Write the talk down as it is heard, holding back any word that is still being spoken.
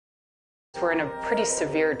We're in a pretty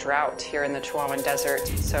severe drought here in the Chihuahuan Desert.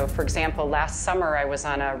 So, for example, last summer I was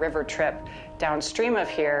on a river trip downstream of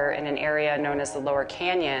here in an area known as the Lower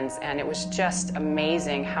Canyons, and it was just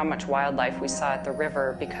amazing how much wildlife we saw at the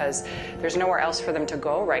river because there's nowhere else for them to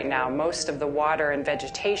go right now. Most of the water and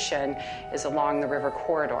vegetation is along the river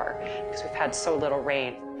corridor because we've had so little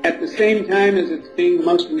rain. At the same time as it's being the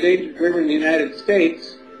most endangered river in the United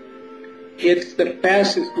States, it's the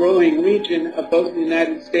fastest growing region of both the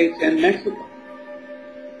United States and Mexico.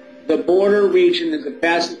 The border region is the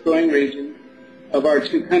fastest growing region of our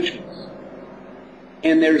two countries.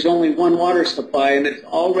 And there's only one water supply, and it's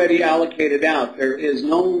already allocated out. There is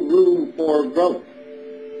no room for growth.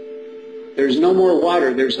 There's no more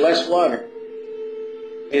water. There's less water.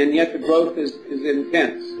 And yet the growth is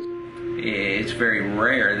intense. It's very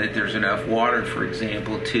rare that there's enough water, for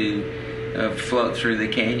example, to float through the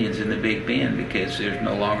canyons in the Big Bend because there's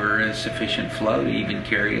no longer a sufficient flow to even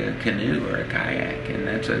carry a canoe or a kayak, and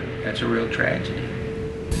that's a real tragedy.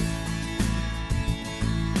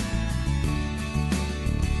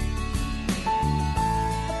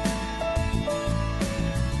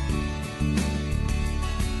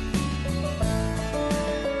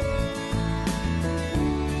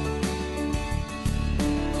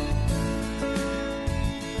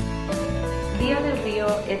 Dia del Rio,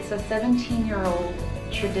 it's a 17-year-old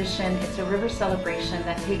tradition. It's a river celebration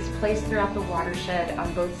that takes place throughout the watershed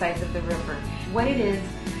on both sides of the river. What it is,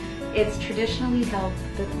 it's traditionally held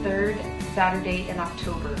the third Saturday in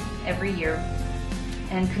October every year,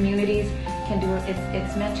 and communities can do it.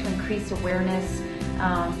 It's meant to increase awareness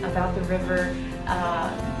about the river,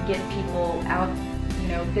 get people out,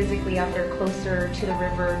 physically out there closer to the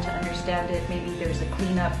river to understand it. Maybe there's a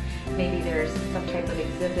cleanup, maybe there's some type of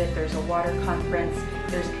exhibit, there's a water conference,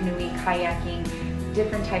 there's canoeing, kayaking,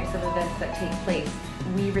 different types of events that take place.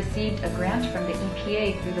 We received a grant from the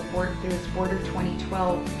EPA through its Border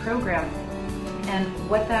 2012 program, and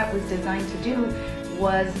what that was designed to do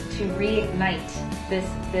was to reignite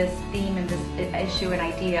this theme and this issue and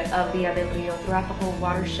idea of Dia del Rio throughout the whole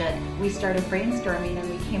watershed. We started brainstorming and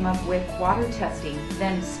we came up with water testing,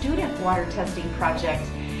 then student water testing project,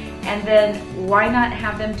 and then why not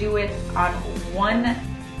have them do it on one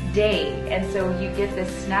day? And so you get this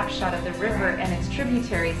snapshot of the river and its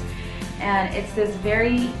tributaries, and it's this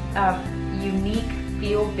very unique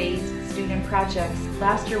field-based student projects.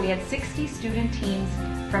 Last year we had 60 student teams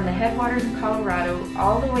from the headwaters in Colorado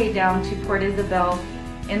all the way down to Port Isabel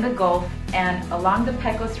in the Gulf and along the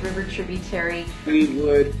Pecos River tributary. We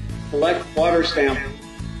would collect water samples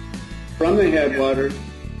from the headwaters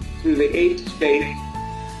through the 8 states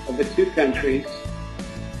of the two countries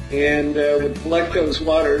and would collect those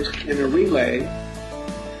waters in a relay,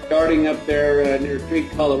 starting up there near Creek,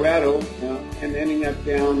 Colorado, and ending up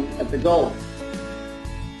down at the Gulf.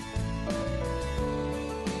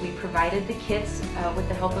 We provided the kits with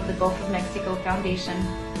the help of the Gulf of Mexico Foundation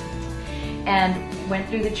and went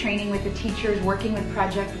through the training with the teachers working with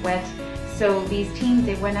Project WET. So these teams,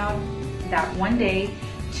 they went out that one day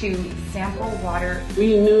to sample water.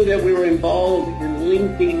 We knew that we were involved in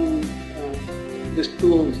linking the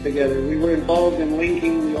schools together. We were involved in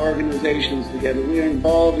linking the organizations together. We were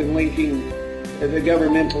involved in linking the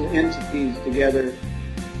governmental entities together.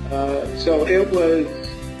 So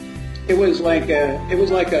it was like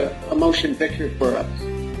a motion picture for us.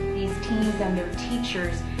 These teams and their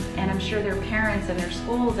teachers, and I'm sure their parents and their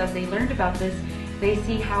schools, as they learned about this, they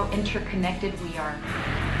see how interconnected we are.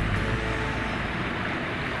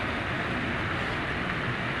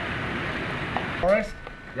 Forrest?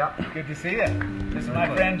 Yeah. Good to see you. This is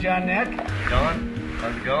my friend John Neck. John,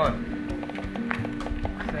 how's it going?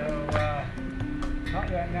 So,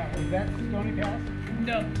 now, is that Stony Pass?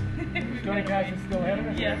 No. Stony Pass is still ahead of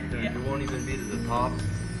us? Yeah. There won't even be to the top.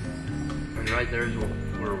 And right there is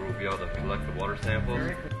where we'll be able to collect the water samples.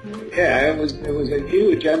 Yeah, it was a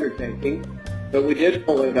huge undertaking, but we did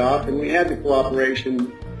pull it off, and we had the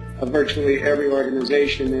cooperation of virtually every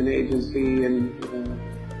organization and agency and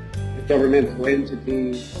governmental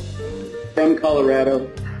entity from Colorado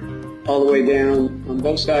all the way down on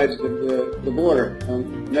both sides of the border,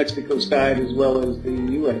 on Mexico side as well as the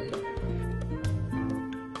U.S. side.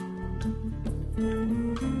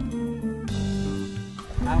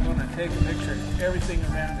 I'm going to take a picture of everything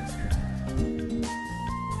around us here.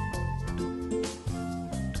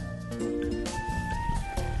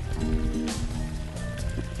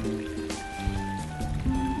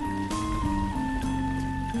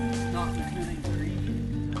 Not including the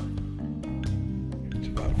It's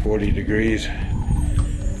about 40 degrees.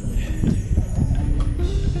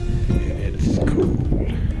 It's cool.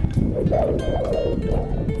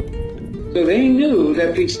 So they knew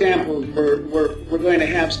that these samples were going to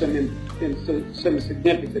have some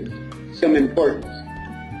significance, some importance.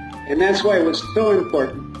 And that's why it was so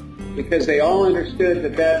important, because they all understood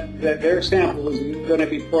that their sample was going to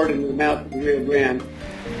be poured into the mouth of the Rio Grande.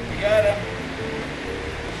 We got them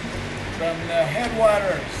from the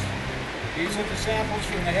headwaters. These are the samples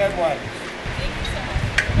from the headwaters. Thank you so much.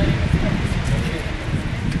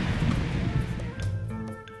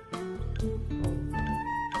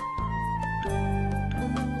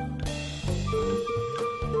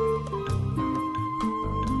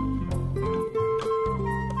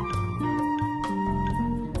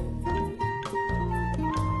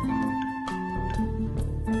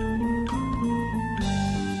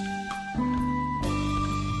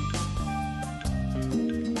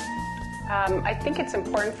 I think it's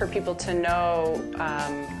important for people to know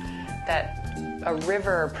that a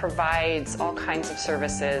river provides all kinds of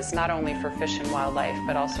services, not only for fish and wildlife,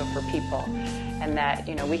 but also for people. And that,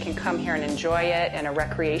 we can come here and enjoy it in a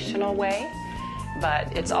recreational way,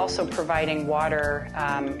 but it's also providing water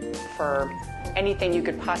for anything you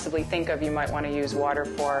could possibly think of you might want to use water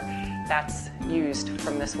for. That's used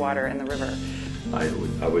from this water in the river.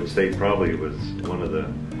 I would say probably it was one of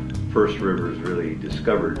the first rivers really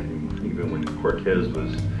discovered. Even when Cortez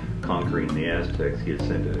was conquering the Aztecs, he had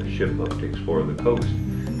sent a ship up to explore the coast.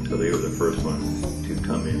 So they were the first ones to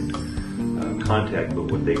come in contact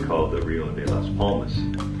with what they called the Rio de las Palmas.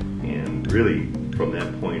 And really, from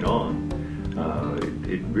that point on,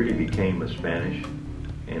 it really became a Spanish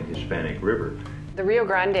and Hispanic river. The Rio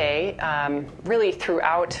Grande, really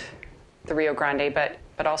throughout the Rio Grande, but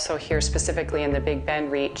also here specifically in the Big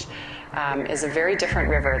Bend Reach, is a very different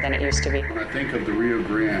river than it used to be. When I think of the Rio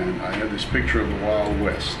Grande, I have this picture of the Wild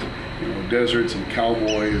West, deserts and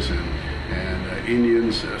cowboys and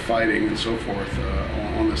Indians fighting and so forth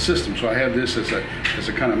on the system. So I have this as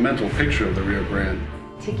a kind of mental picture of the Rio Grande.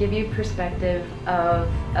 To give you perspective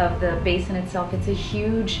of the basin itself, it's a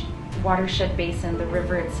huge watershed basin, the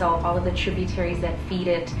river itself, all of the tributaries that feed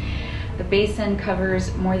it. The basin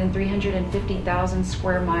covers more than 350,000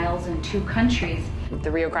 square miles in 2 countries.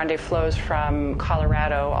 The Rio Grande flows from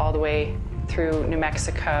Colorado all the way through New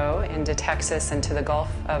Mexico into Texas and to the Gulf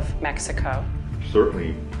of Mexico.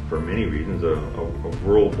 Certainly, for many reasons, a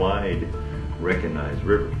worldwide recognized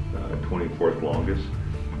river, 24th longest.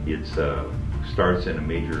 It starts in a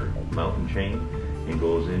major mountain chain and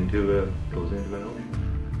goes into an ocean.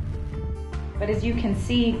 But as you can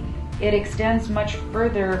see, it extends much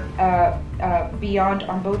further beyond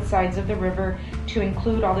on both sides of the river to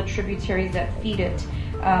include all the tributaries that feed it.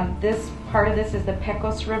 This part of this is the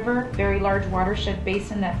Pecos River, very large watershed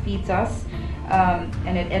basin that feeds us,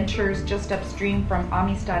 and it enters just upstream from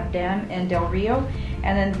Amistad Dam in Del Rio.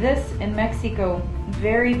 And then this in Mexico,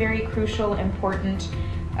 very, very crucial, important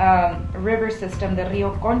river system, the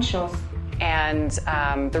Rio Conchos. And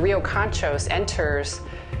the Rio Conchos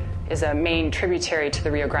is a main tributary to the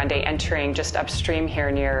Rio Grande, entering just upstream here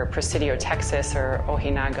near Presidio, Texas, or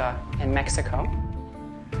Ojinaga in Mexico.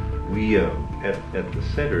 We, at the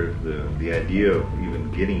center, the idea of even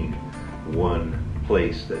getting one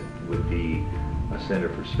place that would be a center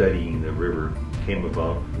for studying the river came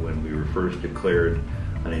about when we were first declared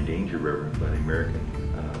an endangered river by the American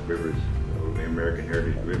American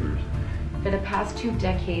Heritage Rivers. For the past 2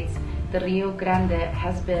 decades, the Rio Grande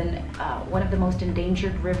has been one of the most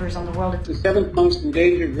endangered rivers on the world. It's the 7th most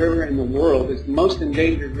endangered river in the world. It's the most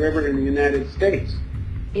endangered river in the United States.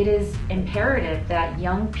 It is imperative that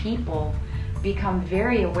young people become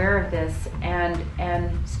very aware of this and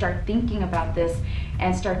start thinking about this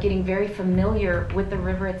and start getting very familiar with the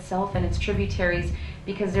river itself and its tributaries,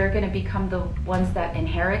 because they're going to become the ones that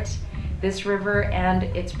inherit this river and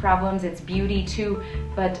its problems, its beauty too,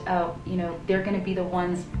 but they're going to be the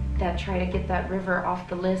ones that try to get that river off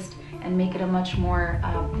the list and make it a much more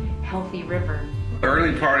healthy river.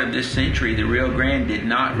 Early part of this century, the Rio Grande did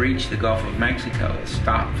not reach the Gulf of Mexico. It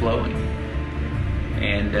stopped flowing.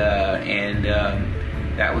 And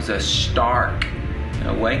that was a stark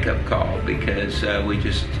wake-up call, because we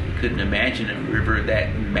just couldn't imagine a river of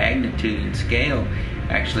that magnitude and scale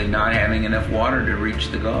actually not having enough water to reach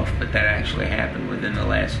the Gulf, but that actually happened within the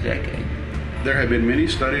last decade. There have been many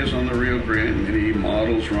studies on the Rio Grande, many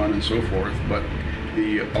models run and so forth, but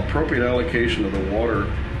the appropriate allocation of the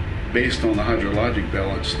water based on the hydrologic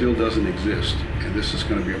balance still doesn't exist, and this is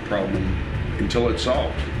going to be a problem until it's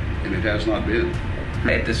solved, and it has not been.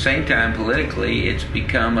 At the same time, politically, it's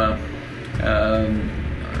become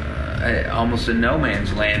almost a no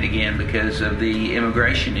man's land again because of the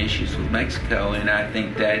immigration issues with Mexico, and I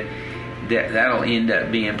think that'll end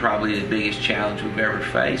up being probably the biggest challenge we've ever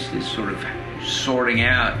faced, is sort of sorting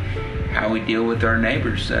out how we deal with our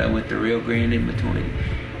neighbors with the Rio Grande in between.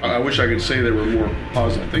 I wish I could say there were more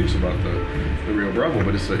positive things about the Rio Bravo,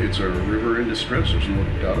 but it's a river in distress. There's no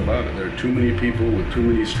doubt about it. There are too many people with too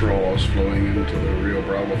many straws flowing into the Rio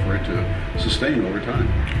Bravo for it to sustain over time.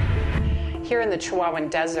 Here in the Chihuahuan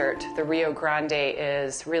Desert, the Rio Grande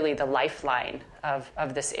is really the lifeline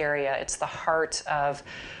of this area. It's the heart of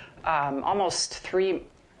almost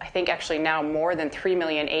I think actually now more than 3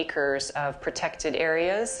 million acres of protected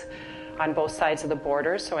areas on both sides of the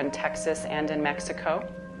border, so in Texas and in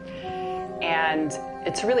Mexico. And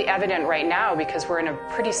it's really evident right now because we're in a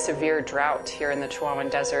pretty severe drought here in the Chihuahuan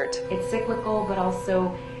Desert. It's cyclical, but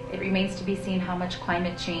also it remains to be seen how much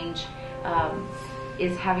climate change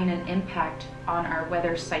is having an impact on our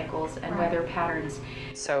weather cycles and weather patterns.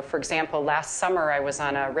 So for example, last summer I was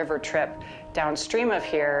on a river trip downstream of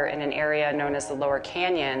here in an area known as the Lower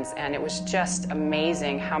Canyons, and it was just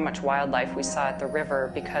amazing how much wildlife we saw at the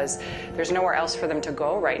river because there's nowhere else for them to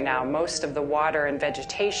go right now. Most of the water and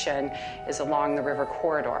vegetation is along the river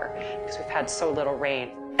corridor because we've had so little rain.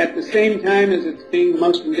 At the same time as it's being the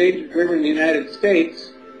most endangered river in the United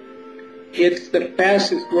States, it's the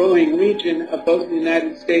fastest growing region of both the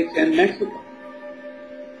United States and Mexico.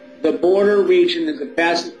 The border region is the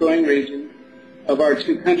fastest growing region of our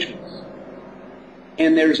two countries.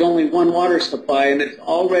 And there's only one water supply, and it's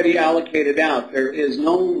already allocated out. There is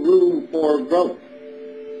no room for growth.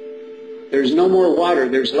 There's no more water.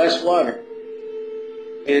 There's less water.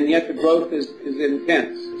 And yet the growth is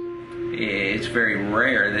intense. It's very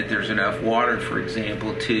rare that there's enough water, for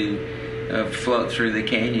example, to float through the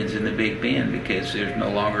canyons in the Big Bend because there's no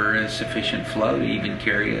longer a sufficient flow to even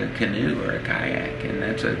carry a canoe or a kayak, and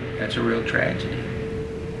that's a real tragedy.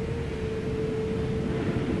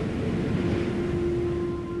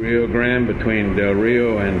 Rio Grande between Del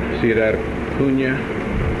Rio and Ciudad Acuña.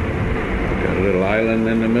 Got a little island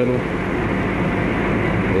in the middle.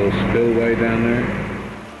 A little spillway down there.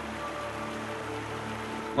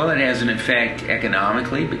 Well, it has an effect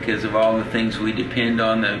economically because of all the things we depend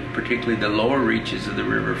on, particularly the lower reaches of the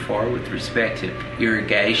river for with respect to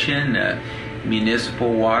irrigation,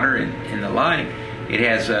 municipal water, and the like. It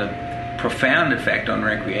has a profound effect on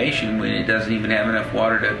recreation when it doesn't even have enough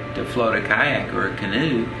water to float a kayak or a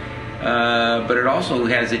canoe. But it also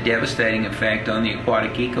has a devastating effect on the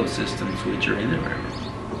aquatic ecosystems which are in the river.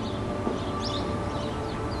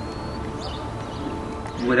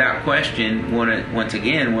 Without question, once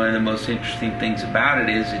again, one of the most interesting things about it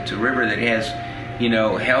is it's a river that has,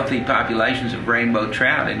 healthy populations of rainbow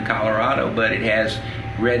trout in Colorado, but it has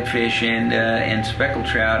redfish and speckled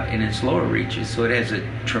trout in its lower reaches. So it has a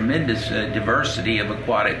tremendous diversity of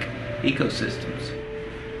aquatic ecosystems.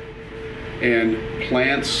 And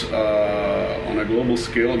plants on a global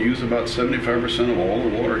scale use about 75% of all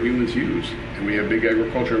the water humans use. And we have big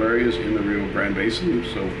agricultural areas in the Rio Grande Basin,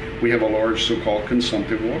 so we have a large so-called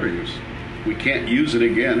consumptive water use. We can't use it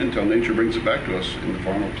again until nature brings it back to us in the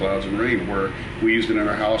form of clouds and rain, where we used it in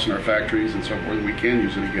our house and our factories and so forth. We can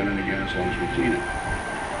use it again and again as long as we clean it.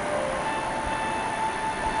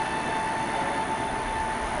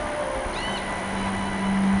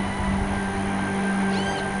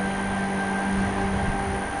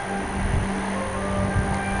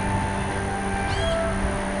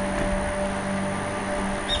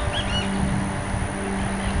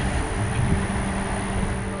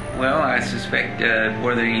 Well, I suspect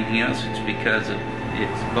more than anything else it's because of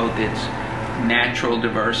both its natural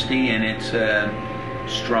diversity and its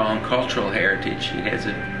strong cultural heritage. It has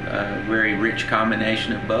a very rich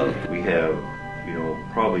combination of both. We have,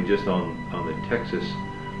 probably just on the Texas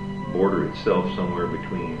border itself, somewhere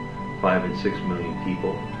between 5 and 6 million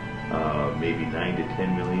people, maybe 9 to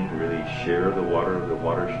 10 million really share the water of the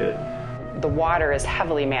watershed. The water is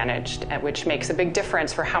heavily managed, which makes a big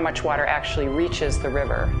difference for how much water actually reaches the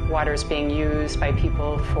river. Water is being used by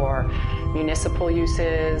people for municipal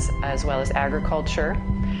uses as well as agriculture.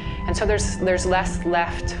 And so there's less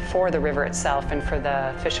left for the river itself and for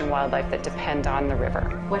the fish and wildlife that depend on the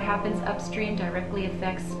river. What happens upstream directly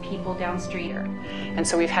affects people downstream. And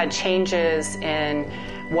so we've had changes in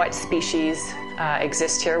what species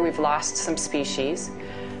exist here. We've lost some species.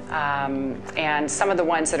 And some of the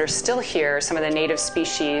ones that are still here, some of the native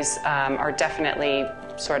species, are definitely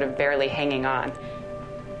sort of barely hanging on.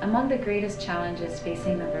 Among the greatest challenges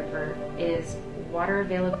facing the river is water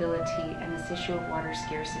availability and this issue of water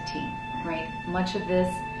scarcity, right? Much of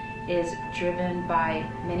this is driven by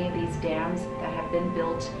many of these dams that have been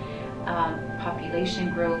built,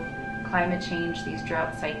 population growth, climate change, these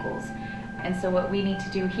drought cycles. And so what we need to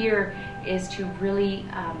do here is to really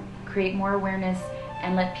create more awareness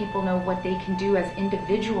and let people know what they can do as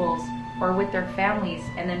individuals or with their families,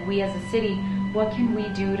 and then we as a city, what can we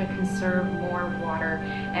do to conserve more water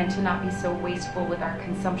and to not be so wasteful with our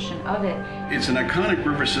consumption of it? It's an iconic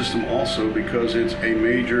river system also because it's a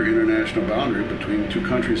major international boundary between two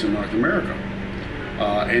countries in North America.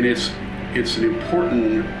 And it's an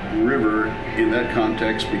important river in that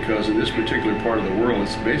context because in this particular part of the world,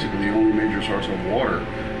 it's basically the only major source of water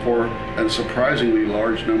for a surprisingly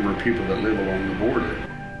large number of people that live along the border.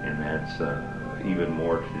 And that's even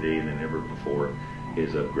more today than ever before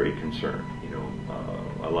is of great concern.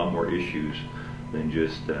 A lot more issues than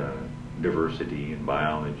just diversity and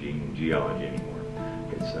biology and geology anymore.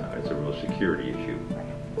 It's a real security issue.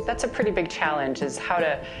 That's a pretty big challenge, is how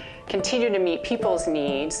to continue to meet people's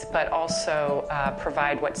needs, but also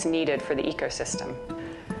provide what's needed for the ecosystem.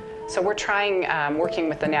 So we're trying, working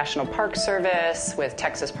with the National Park Service, with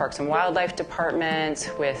Texas Parks and Wildlife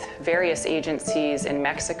Department, with various agencies in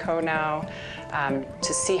Mexico now,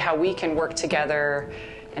 to see how we can work together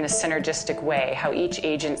in a synergistic way, how each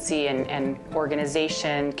agency and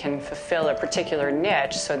organization can fulfill a particular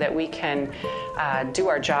niche so that we can do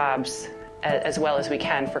our jobs as well as we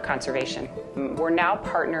can for conservation. We're now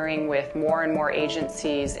partnering with more and more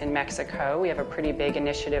agencies in Mexico. We have a pretty big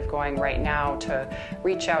initiative going right now to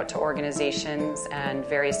reach out to organizations and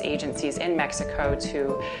various agencies in Mexico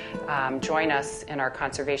to join us in our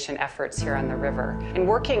conservation efforts here on the river. In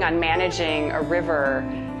working on managing a river,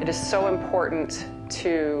 it is so important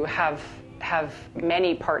to have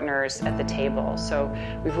many partners at the table. So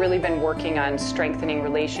we've really been working on strengthening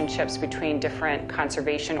relationships between different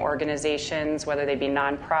conservation organizations, whether they be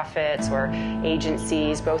nonprofits or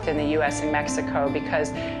agencies, both in the U.S. and Mexico,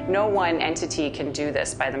 because no one entity can do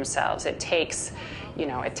this by themselves. It takes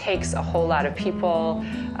a whole lot of people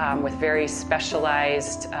with very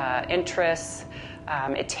specialized interests.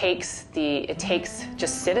 It takes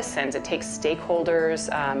just citizens. It takes stakeholders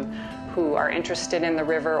who are interested in the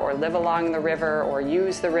river or live along the river or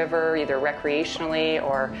use the river either recreationally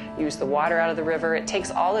or use the water out of the river. It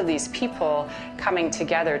takes all of these people coming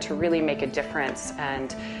together to really make a difference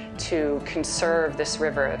and to conserve this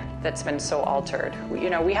river that's been so altered.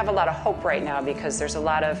 We have a lot of hope right now because there's a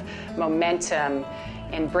lot of momentum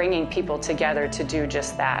in bringing people together to do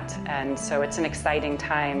just that. And so it's an exciting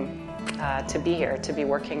time to be here, to be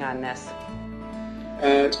working on this.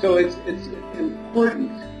 So it's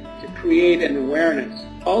important to create an awareness.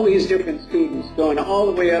 All these different students going all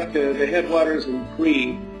the way up to the headwaters and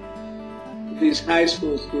pre, these high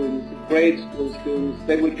school students, grade school students,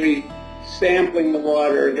 they would be sampling the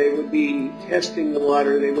water, they would be testing the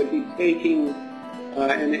water, they would be taking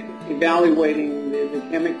and evaluating the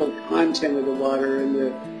chemical content of the water and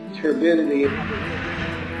the turbidity.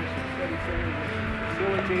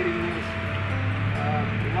 Facilitating this,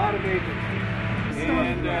 a lot of agencies.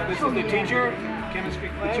 And this is the teacher, chemistry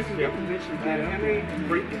class, Henry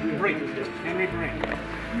Brink.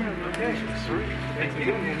 Okay, thank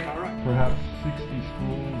you. All right. Perhaps 60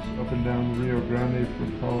 schools up and down the Rio Grande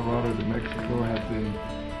from Colorado to Mexico have been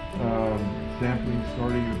sampling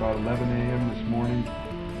starting about 11 a.m. this morning.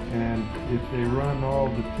 And if they run all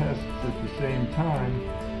the tests at the same time,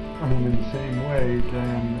 in the same way,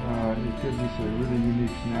 then it gives us a really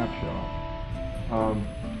unique snapshot.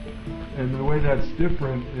 And the way that's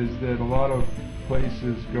different is that a lot of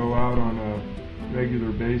places go out on a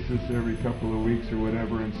regular basis every couple of weeks or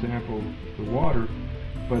whatever and sample the water,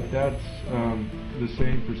 but that's the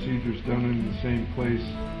same procedures done in the same place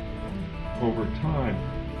over time.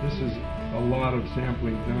 This is a lot of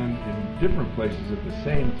sampling done in different places at the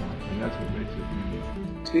same time, and that's what makes it unique.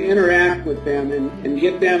 To interact with them and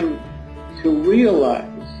get them to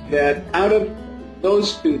realize that out of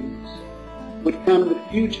those students would come the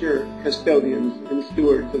future custodians and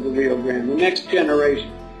stewards of the Rio Grande, the next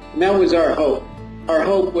generation. And that was our hope. Our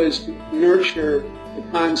hope was to nurture the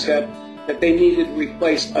concept that they needed to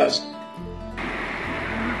replace us.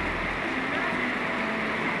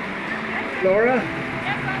 Laura?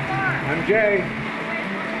 I'm Jay.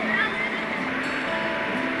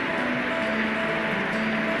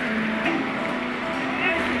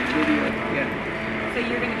 So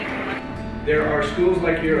you're going to be collecting. There are schools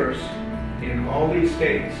like yours in all these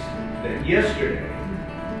states that yesterday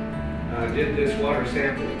did this water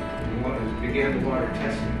sampling and began the water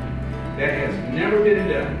testing. That has never been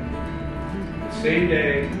done the same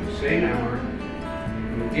day, same hour,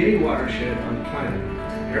 with any watershed on the planet.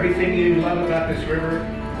 Everything you love about this river,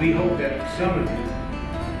 we hope that some of you,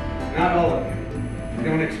 not all of you, we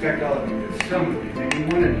don't expect all of you, but some of you, maybe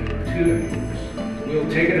one of you or two of you, will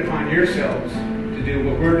take it upon yourselves to do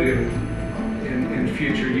what we're doing in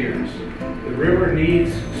future years. The river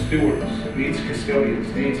needs stewards, needs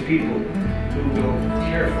custodians, needs people who will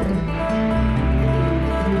care for it.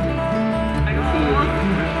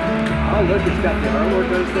 Oh, look, it's got the artwork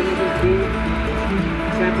on some of it too.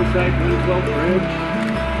 Sample site, 112 bridge.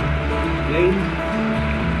 Date.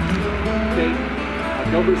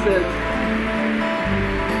 October 6th.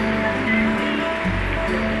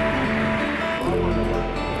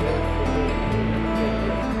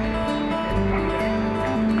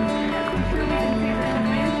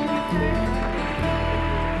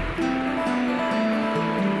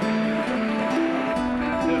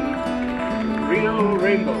 Rio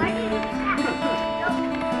Rainbow.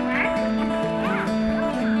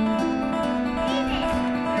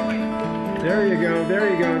 There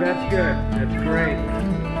you go, that's good, that's great.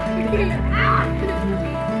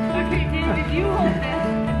 Okay, David, you hold this.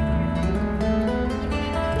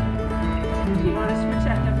 Do you want to switch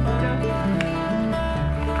out the photo?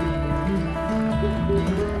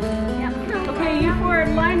 Yep. Okay, you four in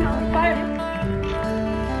line, five.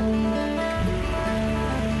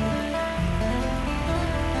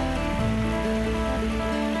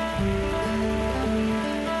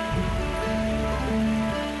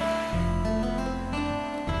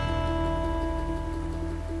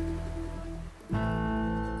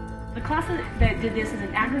 The class that did this is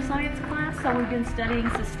an agri-science class, so we've been studying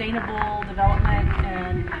sustainable development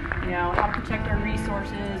and how to protect our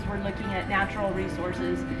resources. We're looking at natural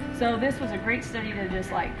resources. So this was a great study to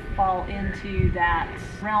just like fall into that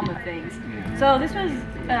realm of things. So this was,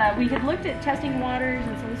 we had looked at testing waters,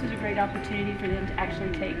 and so this was a great opportunity for them to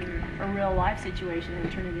actually take a real life situation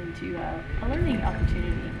and turn it into a learning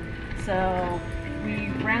opportunity. So we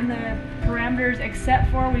ran the parameters, except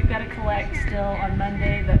for we've got to collect still on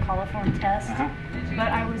Monday the coliform test.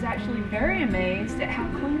 But I was actually very amazed at how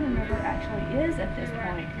clean the river actually is at this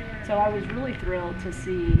point. So I was really thrilled to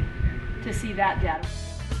see that data.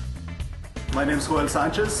 My name is Joel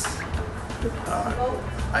Sanchez.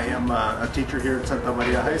 I am a teacher here at Santa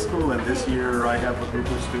Maria High School, and this year I have a group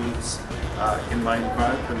of students in my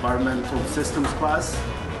environmental systems class.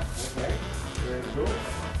 Okay, very cool.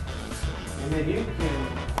 And then you can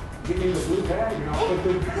give me the blue bag and I'll put the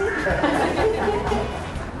blue bag.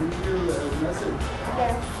 Read your message.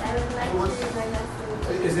 Yes, I would like to read my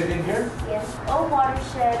message. Is it in here? Yes. Oh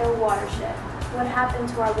watershed, what happened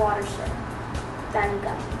to our watershed?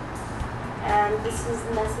 Danga. And this is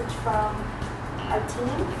the message from our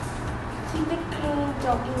team. Keep it clean,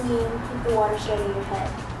 don't be mean, keep the watershed in your head.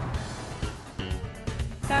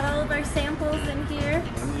 Got all of our samples in here.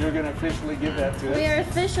 And you're going to officially give that to us? We are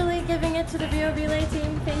officially giving it to the Rio Relay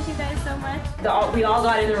team. Thank you guys so much. We all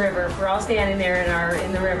got in the river. We're all standing there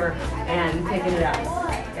in the river and picking it up.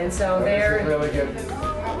 And so This is really good.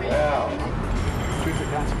 Wow. Truth or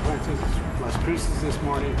consequences, Las Cruces this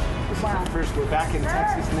morning. This is the first. We're back in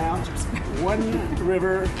Texas now. One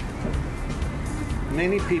river,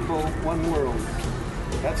 many people, one world.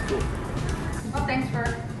 That's cool. Well, thanks for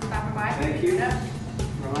stopping by. Thank you.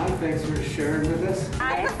 Ron, thanks for sharing with us.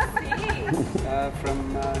 I see.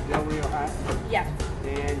 From Del Rio High? Yes.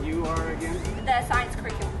 And you are again? The science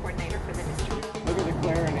curriculum coordinator for the district. Look at the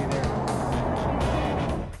clarity there.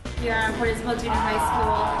 We are in Port Isabel Junior High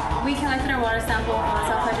School. We collected our water sample on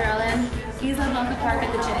South Padre Island, Isla Blanca Park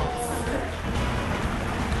at the Jennings.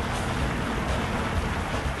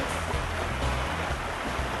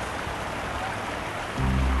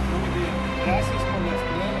 Gracias por las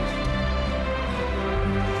pruebas.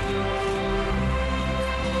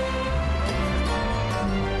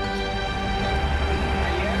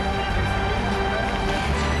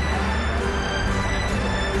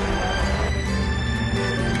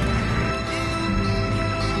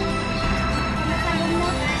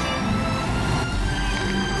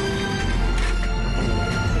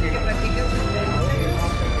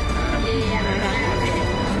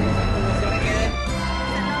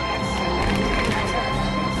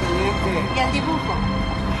 Y el dibujo.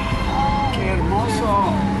 ¡Qué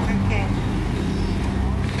hermoso! Okay.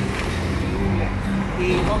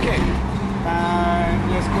 Y, ok,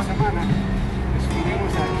 la semana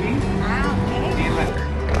estuvimos aquí. Y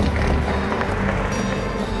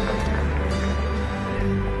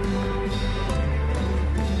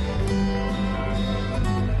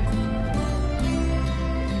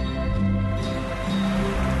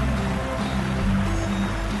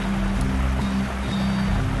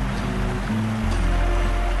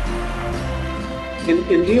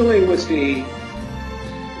In dealing with the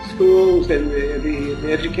schools and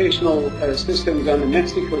the educational systems on the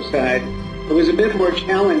Mexico side, it was a bit more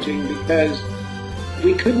challenging because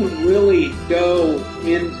we couldn't really go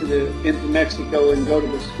into Mexico and go to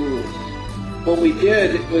the schools. What we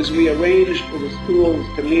did was we arranged for the schools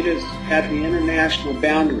to meet us at the international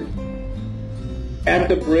boundary. at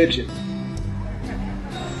the bridges.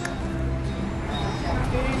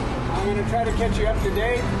 I'm going to try to catch you up to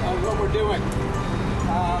date on what we're doing.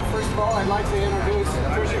 First of all, I'd like to introduce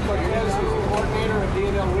Tricia Cortez, who's the coordinator of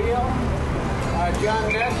Dia del Rio.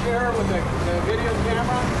 John Ness here with the video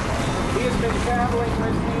camera. He has been traveling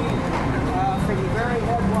with me from the very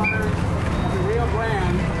headwaters of the Rio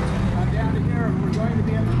Grande down to here. We're going to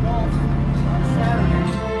be at the Gulf on Saturday.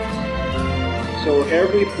 So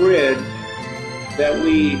every bridge that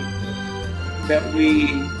we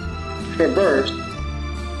traverse,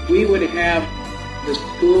 we would have the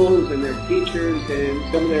schools and their teachers and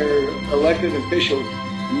some of their elected officials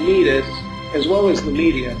meet us, as well as the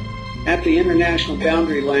media, at the international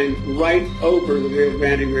boundary line right over the Rio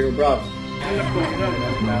Grande Rio Bravo.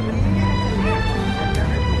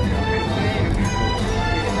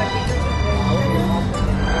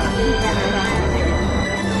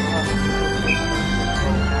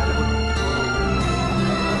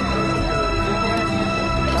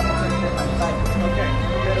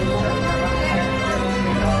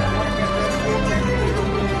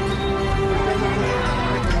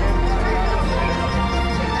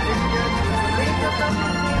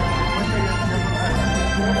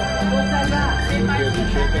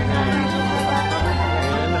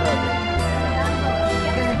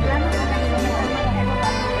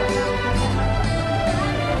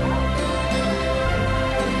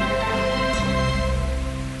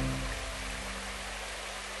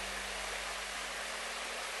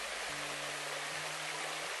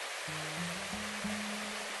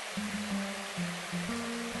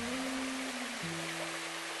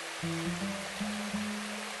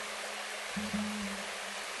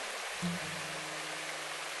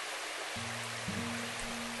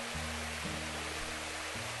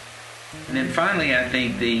 And then finally, I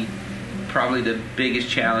think probably the biggest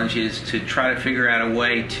challenge is to try to figure out a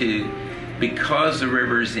way to, because the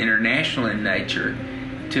river is international in nature,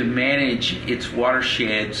 to manage its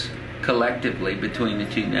watersheds collectively between the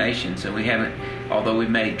two nations. And we haven't, although we've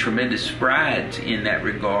made tremendous strides in that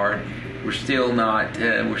regard, we're still not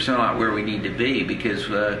where we need to be, because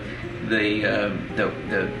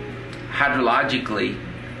hydrologically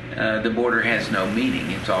the border has no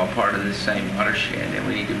meaning. It's all part of the same watershed, and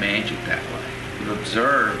we need to manage it that way. We've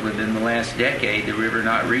observed within the last decade the river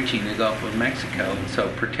not reaching the Gulf of Mexico, and so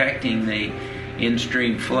protecting the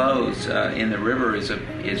in-stream flows in the river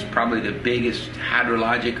is probably the biggest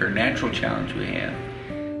hydrologic or natural challenge we have.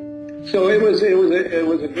 So it was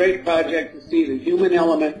a great project to see the human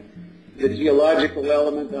element, the geological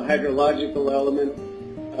element, the hydrological element,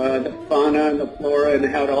 the fauna and the flora, and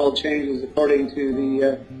how it all changes according to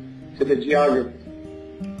the geography.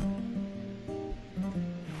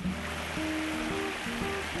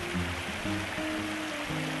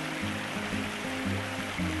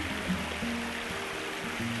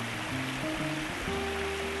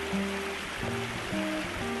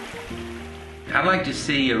 I'd like to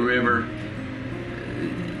see a river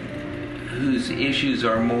whose issues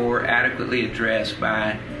are more adequately addressed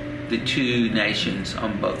by the two nations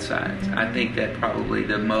on both sides. I think that probably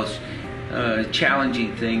the most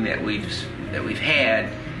challenging thing that we've had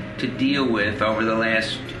to deal with over the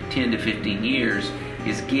last 10 to 15 years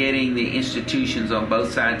is getting the institutions on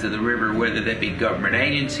both sides of the river, whether that be government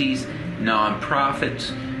agencies,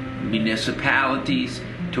 nonprofits, municipalities,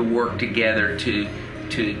 to work together to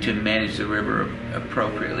manage the river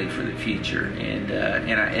appropriately for the future,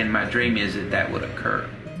 and my dream is that would occur.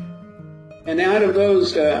 And out of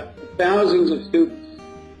those thousands of students,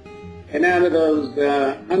 and out of those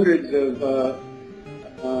hundreds of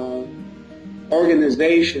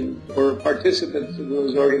organizations or participants in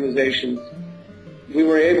those organizations, we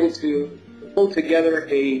were able to pull together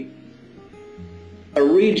a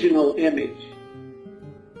regional image.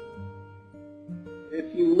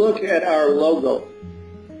 If you look at our logo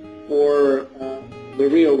for the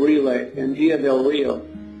Rio Relay and Dia del Rio,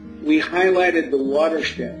 we highlighted the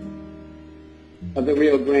watershed of the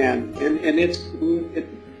Rio Grande, and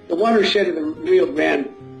the watershed of the Rio Grande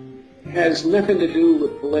has nothing to do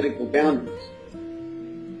with political boundaries.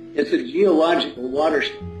 It's a geological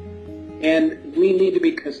watershed, and we need to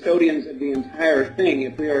be custodians of the entire thing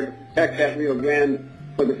if we are to protect that Rio Grande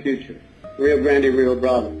for the future, Rio Grande, Rio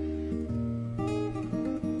Bravo.